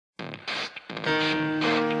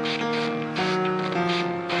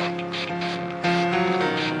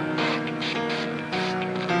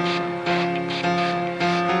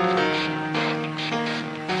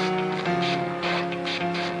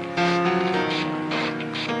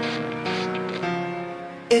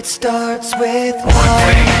It starts with one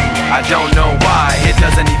thing, I don't know why. It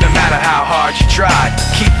doesn't even matter how hard you try.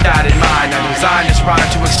 Keep that in mind. I designed this rhyme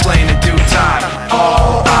to explain in due time.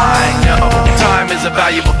 All I know, time is a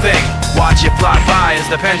valuable thing. Watch it fly by as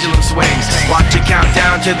the pendulum swings. Watch it count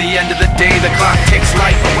down to the end of the day. The clock takes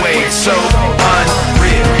life away. It's so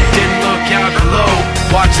unreal. Didn't look out below.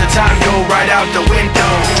 Watch the time go right out the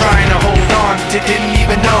window. Trying to hold on, didn't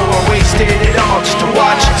even know I wasted it all just to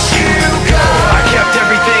watch you go. I kept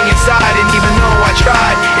everything inside, and even though I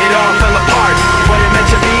tried, it all fell apart. What it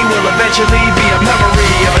meant to me will eventually be a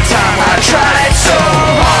memory of a time I tried so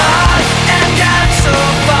hard and got so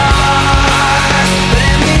far, but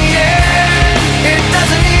in the end, it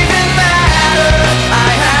doesn't even matter.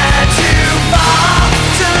 I had to fall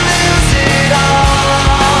to lose it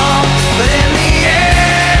all, but in the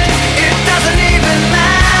end, it doesn't even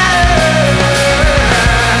matter.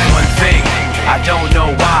 One thing, I don't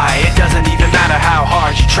know why. It doesn't even matter how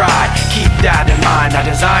hard you try. Keep that in mind. I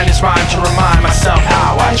designed this rhyme to remind myself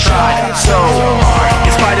how I tried so hard.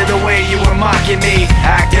 In spite of the way you were mocking me,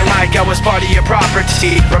 acting like I was part of your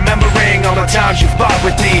property, remembering all the times you fought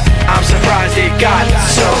with me, I'm surprised it got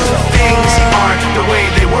so. Things aren't the way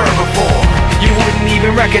they were before. You wouldn't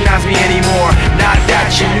even recognize me anymore. Not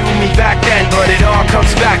that you knew me back then, but it all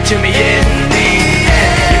comes back to me in the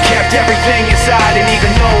end. You kept everything inside, and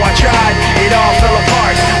even though I tried, it all fell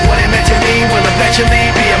apart. What it meant to me will eventually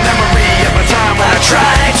be a memory of a time when I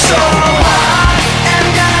tried so hard and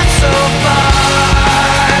got so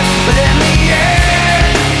far, but in the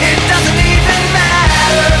end, it doesn't even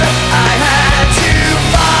matter. I had to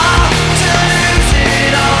fall to lose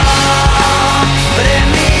it all, but in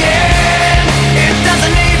the end, it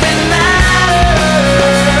doesn't even matter.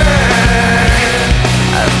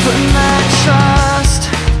 I put my trust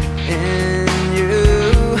in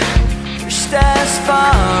you, pushed as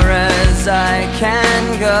far as I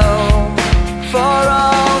can go.